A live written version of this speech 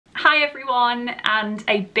Hi everyone, and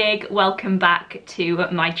a big welcome back to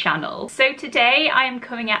my channel. So today I am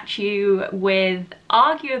coming at you with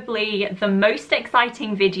arguably the most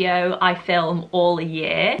exciting video I film all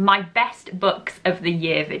year, my best books of the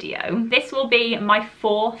year video. This will be my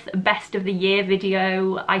fourth best of the year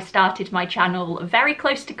video. I started my channel very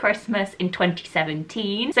close to Christmas in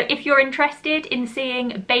 2017. So if you're interested in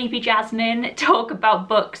seeing baby Jasmine talk about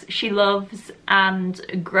books she loves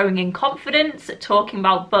and growing in confidence talking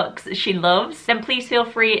about books she loves, then please feel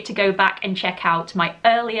free to go back and check out my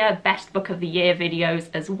earlier best book of the year videos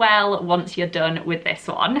as well once you're done with this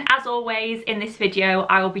one. As always, in this video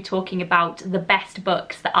I will be talking about the best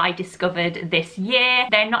books that I discovered this year.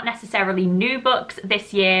 They're not necessarily new books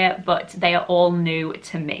this year, but they are all new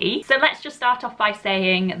to me. So let's just start off by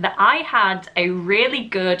saying that I had a really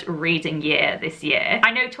good reading year this year.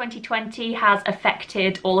 I know 2020 has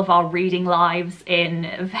affected all of our reading lives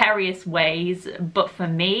in various ways, but for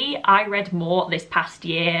me, I read more this past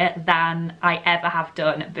year than I ever have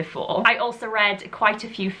done before. I also read quite a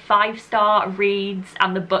few 5-star reads,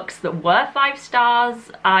 and the books that were 5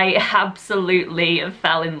 stars I absolutely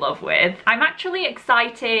fell in love with. I'm actually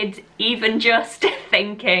excited even just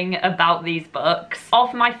thinking about these books.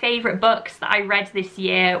 Of my favourite books that I read this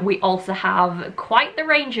year, we also have quite the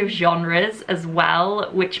range of genres as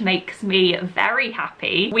well, which makes me very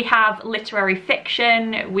happy. We have literary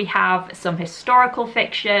fiction, we have some historical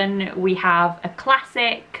fiction, we have a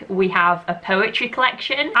classic, we have a poetry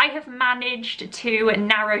collection. I have managed to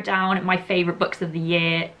narrow down my favourite books of the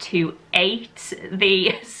year to 8.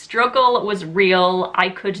 The struggle was real. I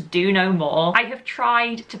could do no more. I have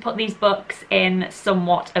tried to put these books in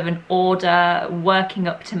somewhat of an order, working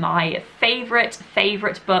up to my favourite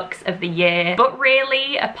books of the year, but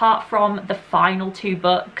really, apart from the final 2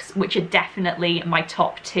 books, which are definitely my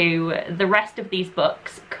top 2, the rest of these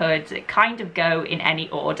books could kind of go in any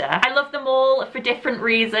order. I love them all for different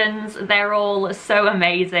reasons. They're all so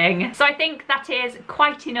amazing. So I think that is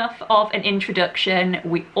quite enough of an introduction.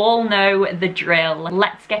 We all know the drill.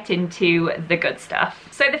 Let's get into the good stuff.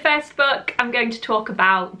 So the first book I'm going to talk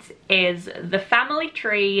about is The Family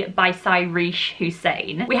Tree by Sirish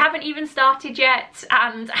Hussain. We haven't even started yet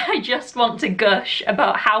and I just want to gush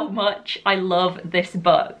about how much I love this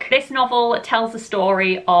book. This novel tells the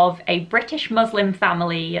story of a British Muslim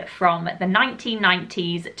family from the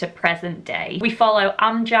 1990s to present day. We follow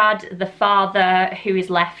Amjad, the father, who is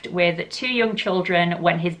left with 2 young children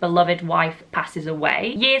when his beloved wife passes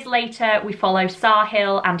away. Years later, we follow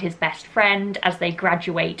Sahil and his best friend as they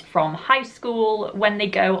graduate from high school, when they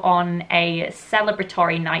go on a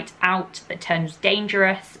celebratory night out that turns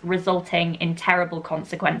dangerous, resulting in terrible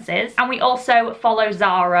consequences. And we also follow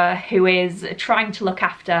Zara, who is trying to look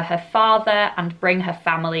after her father and bring her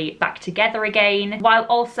family back together again, while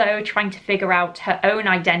also trying to figure out her own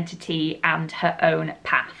identity and her own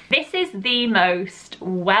path. This is the most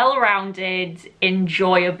well-rounded,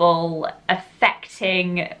 enjoyable,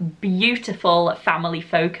 affecting, beautiful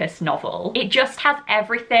family-focused novel. It just has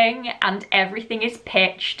everything, and everything is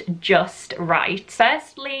pitched just right.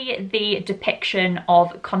 Firstly, the depiction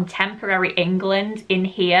of contemporary England in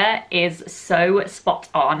here is so spot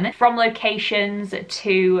on. From locations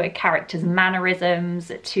to characters'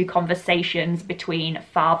 mannerisms to conversations between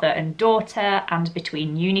father and daughter and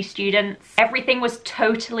between uni students. Everything was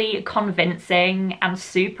totally convincing and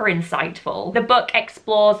super insightful. The book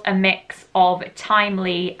explores a mix of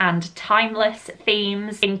timely and timeless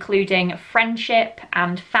themes, including friendship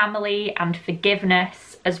and family and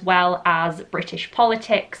forgiveness, as well as British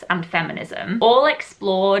politics and feminism, all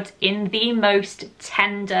explored in the most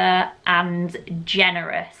tender and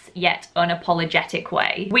generous yet unapologetic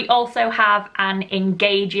way. We also have an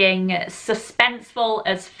engaging, suspenseful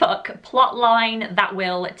as fuck plotline that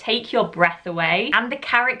will take your breath away, and the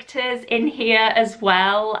characters in here as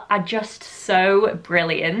well are just so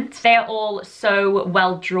brilliant. They're all so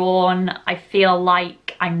well drawn. I feel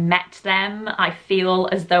like I met them. I feel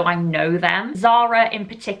as though I know them. Zara in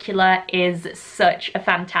particular is such a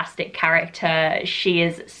fantastic character. She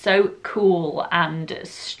is so cool and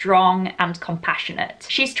strong and compassionate.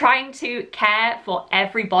 She's trying to care for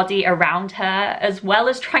everybody around her, as well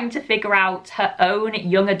as trying to figure out her own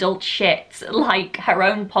young adult shit, like her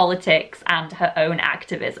own politics and her own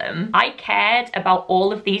activism. I cared about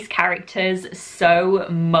all of these characters so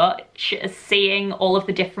much, seeing all of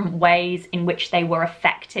the different ways in which they were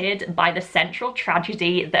affected by the central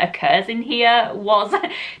tragedy that occurs in here was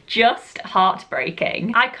just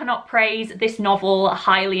heartbreaking. I cannot praise this novel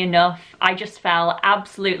highly enough. I just fell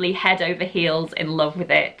absolutely head over heels in love with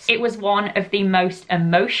it it. It was one of the most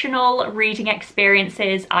emotional reading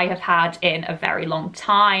experiences I have had in a very long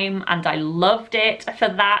time, and I loved it for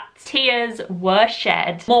that. Tears were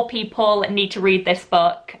shed. More people need to read this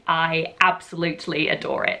book. I absolutely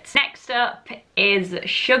adore it. Next up is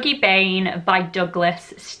Shuggie Bain by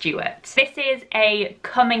Douglas Stewart. This is a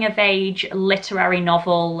coming-of-age literary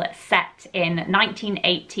novel set in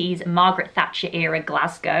 1980s Margaret Thatcher era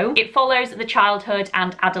Glasgow. It follows the childhood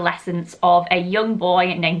and adolescence of a young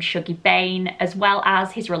boy named Shuggie Bain, as well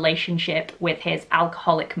as his relationship with his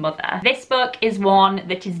alcoholic mother. This book is one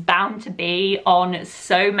that is bound to be on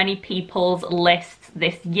so many people's lists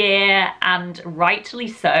this year, and rightly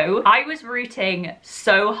so. I was rooting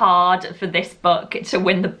so hard for this book to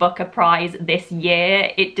win the Booker Prize this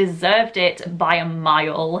year. It deserved it by a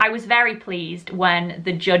mile. I was very pleased when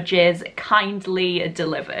the judges kindly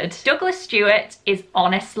delivered. Douglas Stewart is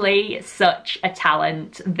honestly such a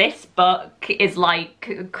talent. This book is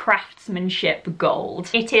like craftsmanship gold.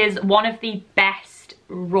 It is one of the best,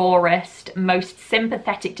 rawest, most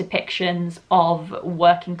sympathetic depictions of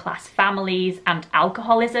working class families and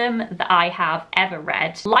alcoholism that I have ever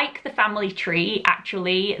read. Like The Family Tree,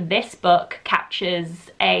 actually, this book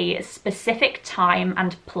captures a specific time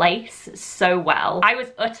and place so well. I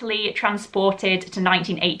was utterly transported to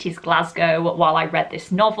 1980s Glasgow while I read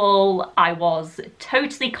this novel. I was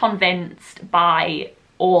totally convinced by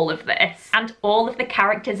all of this, and all of the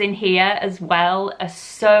characters in here as well are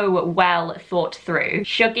so well thought through.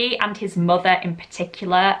 Shuggie and his mother in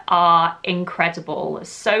particular are incredible,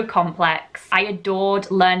 so complex. I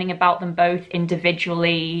adored learning about them both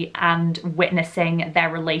individually and witnessing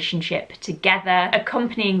their relationship together.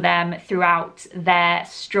 Accompanying them throughout their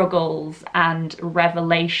struggles and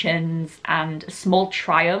revelations and small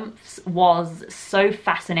triumphs was so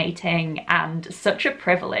fascinating and such a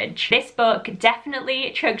privilege. This book definitely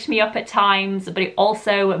choked me up at times, but it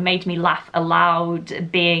also made me laugh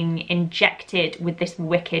aloud, being injected with this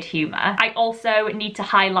wicked humour. I also need to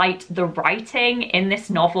highlight the writing in this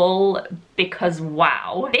novel, because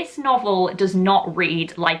wow, this novel does not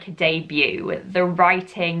read like a debut. The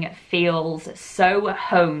writing feels so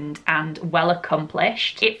honed and well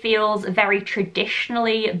accomplished. It feels very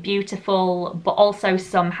traditionally beautiful, but also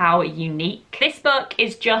somehow unique. This book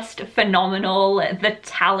is just phenomenal. The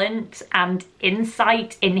talent and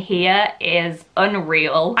insight in here is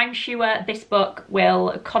unreal. I'm sure this book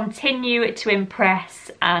will continue to impress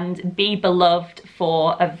and be beloved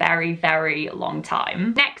for a very, very long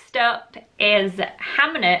time. Next up is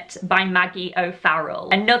Hamnet by Maggie O'Farrell,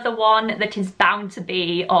 another one that is bound to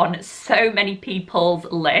be on so many people's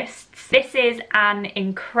lists. This is an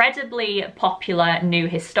incredibly popular new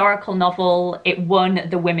historical novel. It won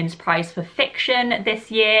the Women's Prize for Fiction this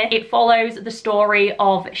year. It follows the story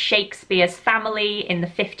of Shakespeare's family in the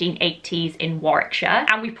 1580s in Warwickshire,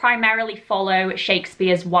 and we primarily follow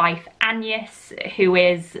Shakespeare's wife Agnes, who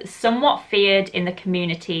is somewhat feared in the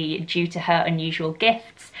community due to her unusual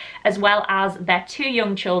gifts, as well as their two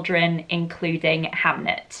young children, including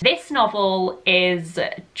Hamnet. This novel is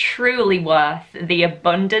truly worth the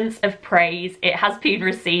abundance of praise it has been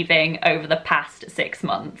receiving over the past 6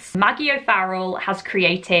 months. Maggie O'Farrell has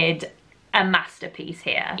created a masterpiece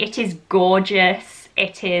here. It is gorgeous,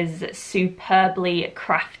 it is superbly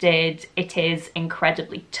crafted, it is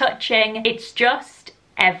incredibly touching, it's just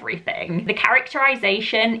everything. The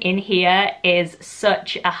characterization in here is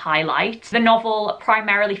such a highlight. The novel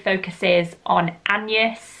primarily focuses on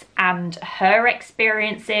Agnes and her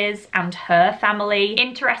experiences and her family.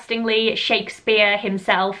 Interestingly, Shakespeare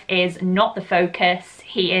himself is not the focus.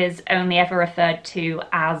 He is only ever referred to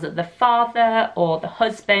as the father or the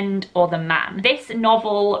husband or the man. This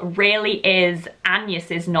novel really is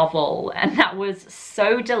Agnes's novel, and that was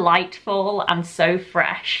so delightful and so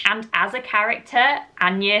fresh. And as a character,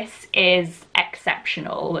 Agnes is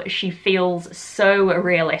exceptional. She feels so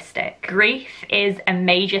realistic. Grief is a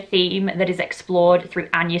major theme that is explored through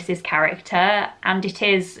Agnes's character, and it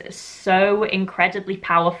is so incredibly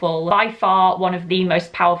powerful. By far one of the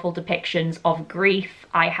most powerful depictions of grief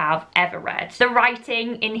I have ever read. The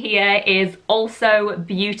writing in here is also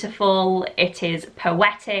beautiful. It is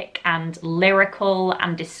poetic and lyrical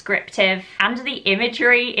and descriptive, and the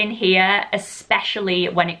imagery in here, especially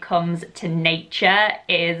when it comes to nature,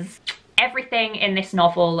 is everything in this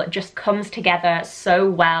novel just comes together so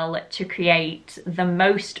well to create the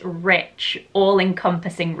most rich,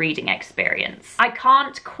 all-encompassing reading experience. I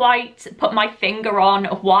can't quite put my finger on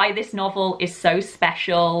why this novel is so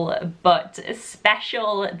special, but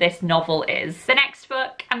special this novel is. The next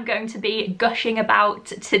book I'm going to be gushing about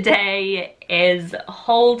today is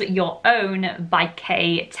Hold Your Own by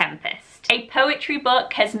K. Tempest. A poetry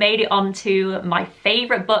book has made it onto my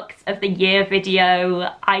favourite books of the year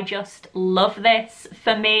video. I just love this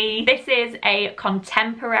for me. This is a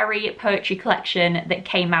contemporary poetry collection that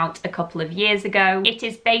came out a couple of years ago. It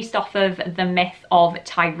is based off of the myth of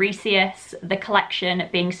Tiresias, the collection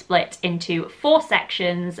being split into 4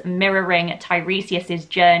 sections mirroring Tiresias's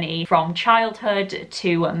journey from childhood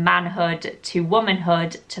to manhood to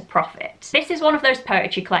womanhood to prophet. This is one of those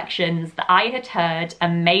poetry collections that I had heard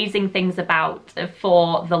amazing things about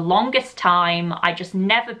for the longest time. I just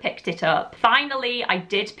never picked it up. Finally, I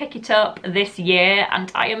did pick it up this year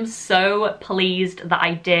and I am so pleased that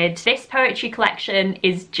I did. This poetry collection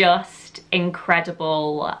is just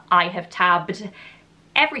incredible. I have tabbed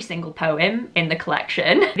every single poem in the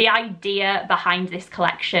collection. The idea behind this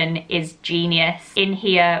collection is genius. In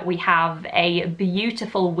here we have a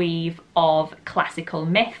beautiful weave of classical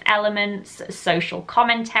myth elements, social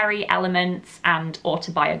commentary elements, and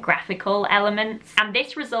autobiographical elements. And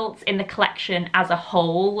this results in the collection as a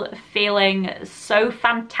whole feeling so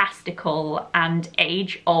fantastical and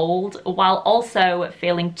age-old, while also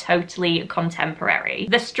feeling totally contemporary.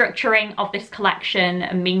 The structuring of this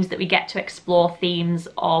collection means that we get to explore themes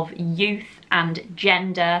of youth and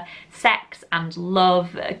gender, sex and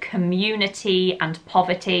love, community and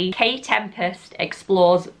poverty. K. Tempest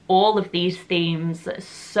explores all of these themes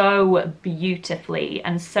so beautifully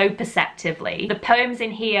and so perceptively. The poems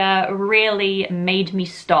in here really made me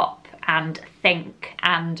stop and think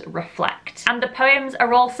and reflect. And the poems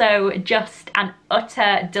are also just an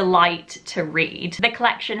utter delight to read. The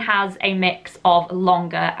collection has a mix of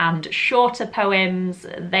longer and shorter poems.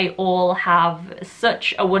 They all have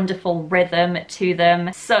such a wonderful rhythm to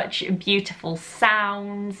them, such beautiful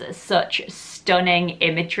sounds, such stunning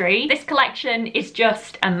imagery. This collection is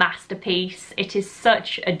just a masterpiece. It is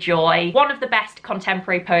such a joy. One of the best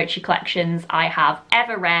contemporary poetry collections I have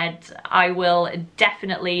ever read. I will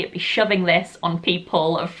definitely be shoving this on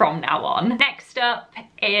people from now on. Next up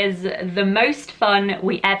is The Most Fun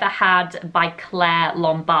We Ever Had by Claire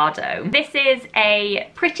Lombardo. This is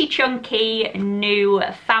a pretty chunky, new,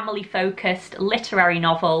 family-focused literary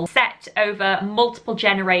novel set over multiple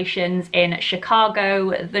generations in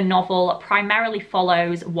Chicago. The novel primarily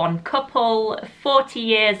follows one couple 40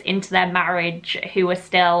 years into their marriage who are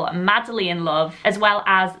still madly in love, as well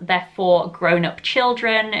as their 4 grown-up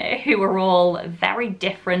children who are all very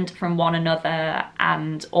different from one another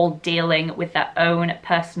and all dealing with their own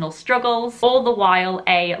personal struggles. All the while,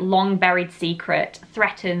 a long-buried secret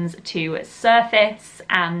threatens to surface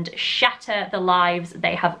and shatter the lives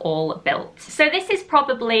they have all built. So this is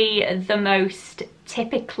probably the most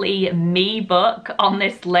typically me book on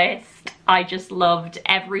this list. I just loved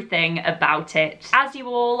everything about it. As you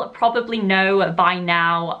all probably know by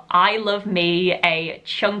now, I love me a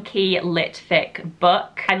chunky lit fic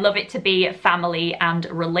book. I love it to be family and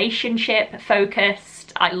relationship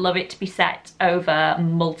focused. I love it to be set over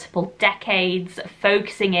multiple decades,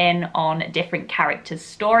 focusing in on different characters'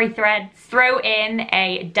 story threads. Throw in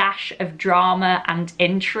a dash of drama and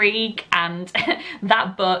intrigue and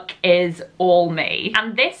that book is all me.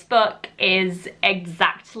 And this book is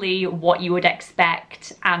exactly what you would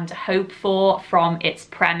expect and hope for from its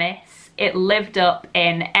premise. It lived up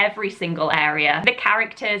in every single area. The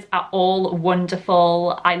characters are all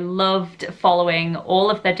wonderful. I loved following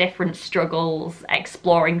all of the different struggles,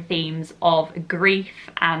 exploring themes of grief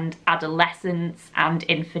and adolescence and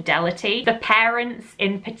infidelity. The parents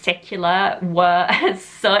in particular were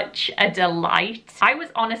such a delight. I was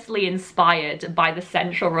honestly inspired by the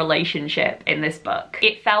central relationship in this book.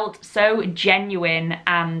 It felt so genuine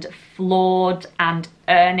and flawed and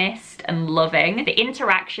earnest and loving. The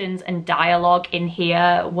interactions and dialogue in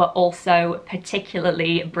here were also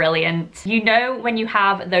particularly brilliant. You know when you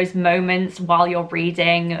have those moments while you're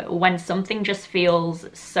reading when something just feels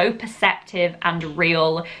so perceptive and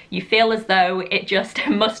real, you feel as though it just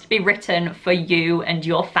must be written for you and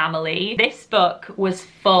your family. This book was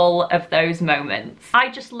full of those moments. I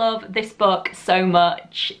just love this book so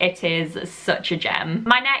much. It is such a gem.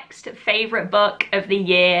 My next favourite book of the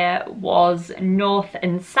year was North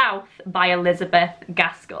and South by Elizabeth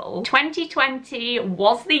Gaskell. 2020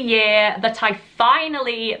 was the year that I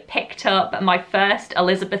finally picked up my first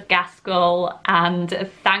Elizabeth Gaskell, and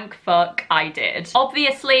thank fuck I did.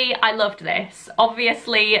 Obviously I loved this.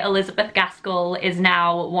 Obviously Elizabeth Gaskell is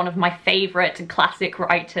now one of my favourite classic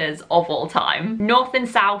writers of all time. North and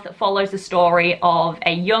South follows the story of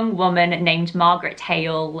a young woman named Margaret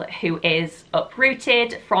Hale who is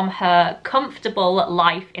uprooted from her comfortable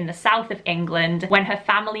life in the south of England when her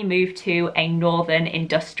family move move to a northern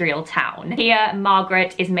industrial town. Here,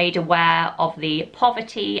 Margaret is made aware of the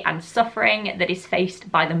poverty and suffering that is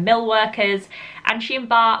faced by the mill workers, and she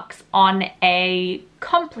embarks on a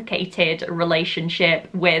complicated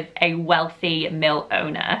relationship with a wealthy mill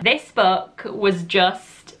owner. This book was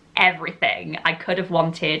just everything I could have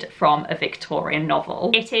wanted from a Victorian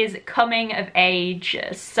novel. It is coming of age,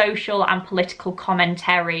 social and political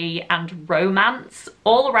commentary, and romance,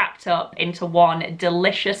 all wrapped up into one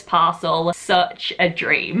delicious parcel. Such a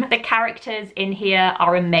dream. The characters in here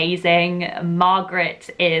are amazing. Margaret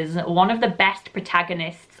is one of the best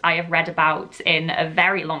protagonists I have read about in a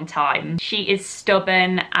very long time. She is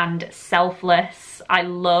stubborn and selfless. I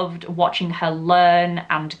loved watching her learn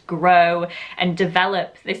and grow and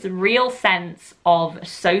develop this real sense of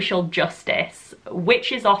social justice,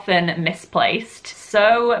 which is often misplaced.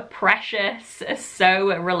 So precious, so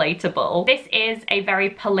relatable. This is a very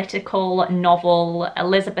political novel,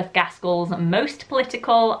 Elizabeth Gaskell's most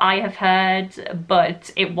political I have heard, but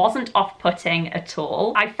it wasn't off-putting at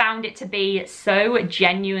all. I found it to be so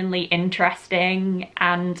genuinely interesting,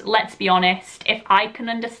 and let's be honest, if I can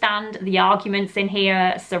understand the arguments in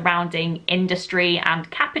here surrounding industry and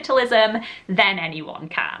capitalism, then anyone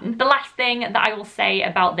can. The last thing that I will say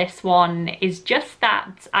about this one is just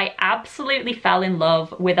that I absolutely fell in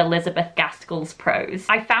love with Elizabeth Gaskell's prose.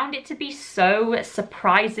 I found it to be so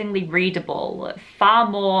surprisingly readable, far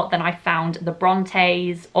more than I found the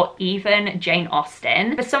Brontes or even Jane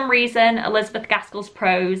Austen. For some reason, Elizabeth Gaskell's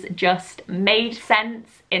prose just made sense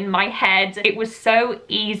in my head. It was so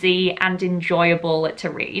easy and enjoyable to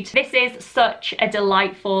read. This is such a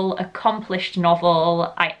delightful, accomplished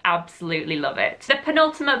novel. I absolutely love it. The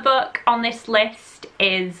penultimate book on this list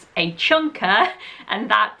is a chunker, and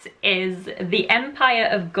that is The Empire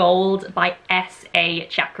of Gold by S.A.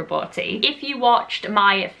 Chakraborty. If you watched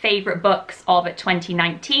my favourite books of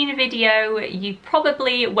 2019 video, you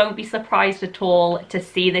probably won't be surprised at all to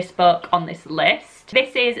see this book on this list.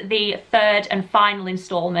 This is the third and final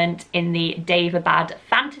installment in the Daevabad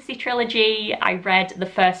fantasy trilogy. I read the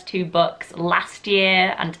first two books last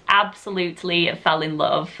year and absolutely fell in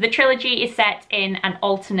love. The trilogy is set in an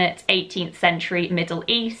alternate 18th century Middle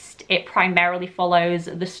East. It primarily follows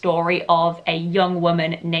the story of a young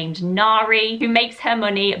woman named Nari who makes her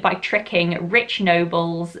money by tricking rich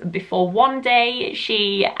nobles before one day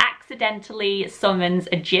she accidentally summons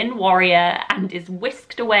a Jinn warrior and is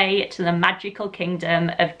whisked away to the magical kingdom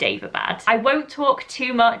of Daevabad. I won't talk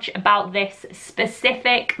too much about this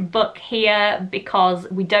specific book here because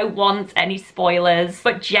we don't want any spoilers,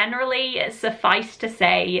 but generally suffice to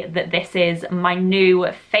say that this is my new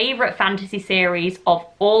favourite fantasy series of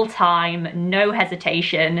all time, no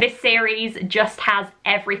hesitation. This series just has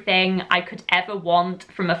everything I could ever want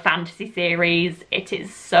from a fantasy series. It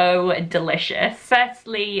is so delicious.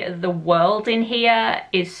 Firstly, the world in here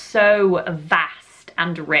is so vast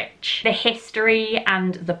and rich. The history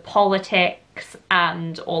and the politics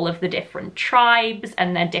and all of the different tribes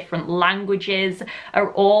and their different languages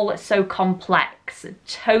are all so complex,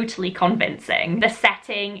 totally convincing. The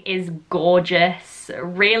setting is gorgeous,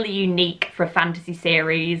 really unique for a fantasy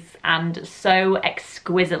series, and so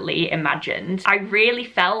exquisitely imagined. I really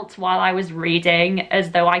felt while I was reading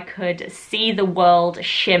as though I could see the world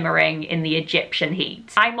shimmering in the Egyptian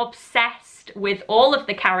heat. I'm obsessed with all of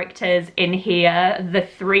the characters in here, the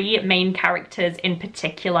three main characters in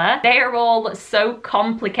particular. They are all so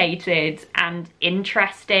complicated and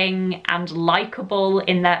interesting and likable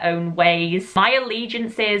in their own ways. My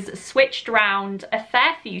allegiances switched around a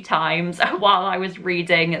fair few times while I was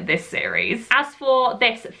reading this series. As for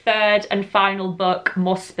this third and final book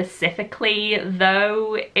more specifically,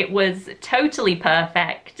 though, it was totally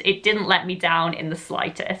perfect. It didn't let me down in the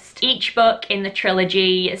slightest. Each book in the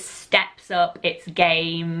trilogy steps up its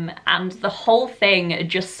game, and the whole thing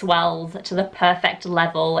just swells to the perfect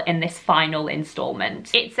level in this final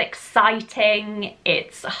installment. It's exciting,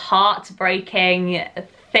 it's heartbreaking,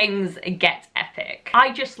 things get epic.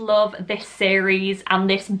 I just love this series and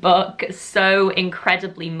this book so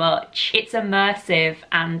incredibly much. It's immersive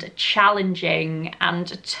and challenging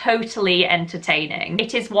and totally entertaining.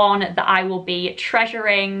 It is one that I will be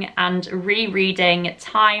treasuring and rereading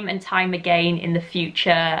time and time again in the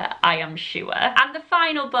future, I am sure. And the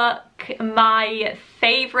final book, my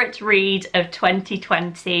favourite read of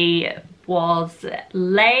 2020, was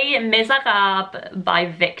Les Miserables by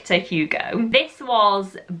Victor Hugo. This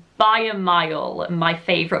was by a mile my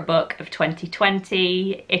favourite book of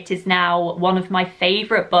 2020. It is now one of my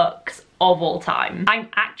favourite books of all time. I'm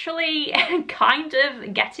actually actually kind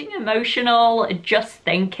of getting emotional just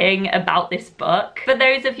thinking about this book. For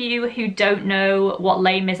those of you who don't know what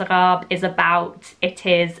Les Miserables is about, it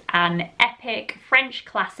is an epic French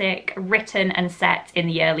classic written and set in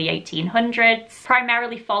the early 1800s,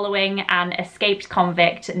 primarily following an escaped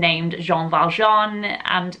convict named Jean Valjean,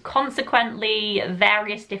 and consequently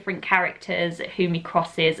various different characters whom he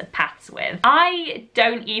crosses paths with. I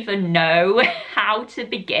don't even know how to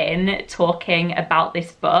begin talking about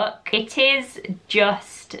this book. It is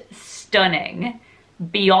just stunning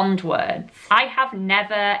beyond words. I have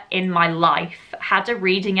never in my life had a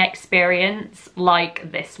reading experience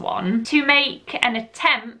like this one. To make an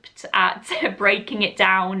attempt at breaking it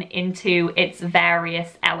down into its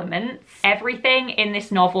various elements, everything in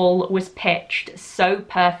this novel was pitched so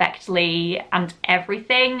perfectly and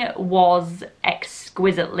everything was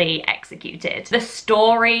exquisitely executed. The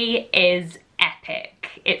story is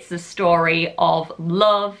epic. It's the story of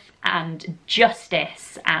love and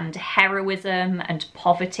justice and heroism and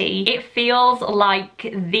poverty. It feels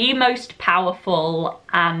like the most powerful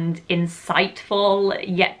and insightful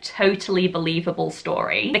yet totally believable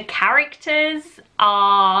story. The characters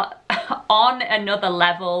are on another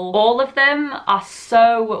level. All of them are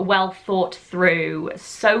so well thought through,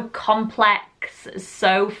 so complex,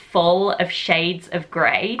 so full of shades of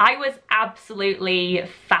grey. I was absolutely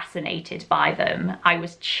fascinated by them. I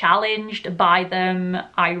was challenged by them.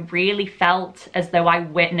 I really felt as though I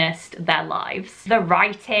witnessed their lives. The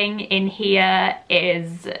writing in here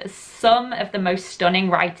is some of the most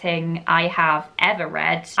stunning writing I have ever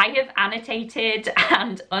read. I have annotated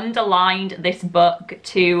and underlined this book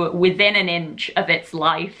to within an inch of its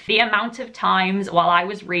life. The amount of times while I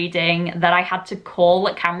was reading that I had to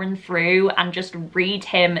call Cameron through and just read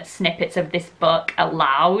him snippets of this book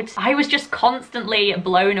aloud. I was just constantly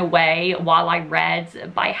blown away while I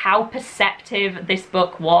read by how perceptive this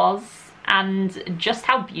book was and just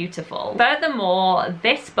how beautiful. Furthermore,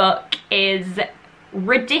 this book is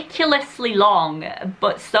ridiculously long,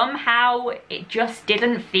 but somehow it just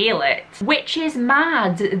didn't feel it, which is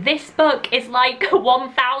mad. This book is like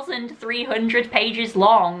 1,300 pages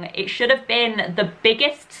long. It should have been the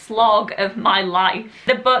biggest slog of my life.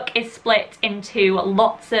 The book is split into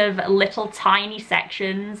lots of little tiny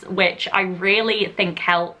sections, which I really think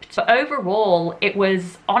helped, but overall it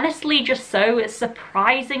was honestly just so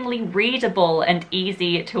surprisingly readable and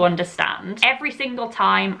easy to understand. Every single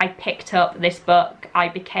time I picked up this book, I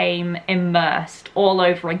became immersed all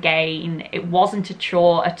over again. It wasn't a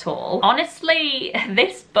chore at all. Honestly,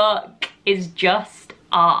 this book is just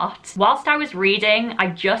art. Whilst I was reading, I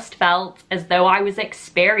just felt as though I was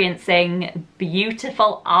experiencing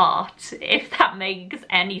beautiful art, if that makes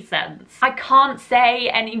any sense. I can't say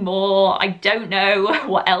any more. I don't know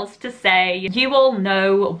what else to say. You all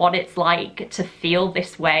know what it's like to feel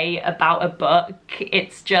this way about a book.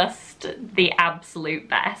 It's just the absolute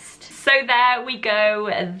best. So there we go.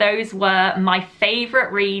 Those were my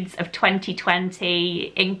favourite reads of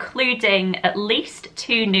 2020, including at least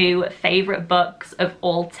 2 new favourite books of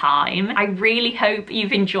all time. I really hope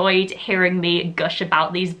you've enjoyed hearing me gush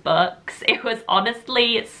about these books. It was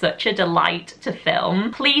honestly such a delight to film.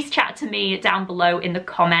 Please chat to me down below in the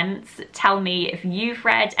comments. Tell me if you've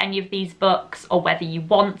read any of these books or whether you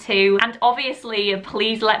want to. And obviously,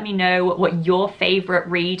 please let me know what your favourite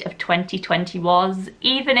read of 2020 was.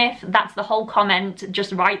 Even if that's the whole comment,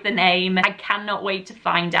 just write the name. I cannot wait to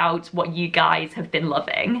find out what you guys have been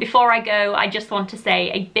loving. Before I go, I just want to say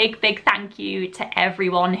a big thank you to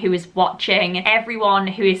everyone who is watching, everyone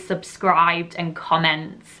who is subscribed and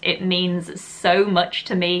comments. It means so much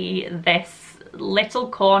to me. This little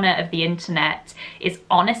corner of the internet is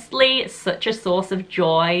honestly such a source of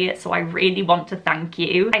joy, so I really want to thank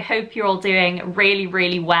you. I hope you're all doing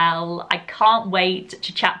really well. I can't wait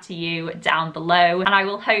to chat to you down below, and I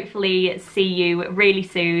will hopefully see you really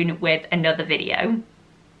soon with another video.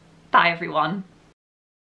 Bye everyone.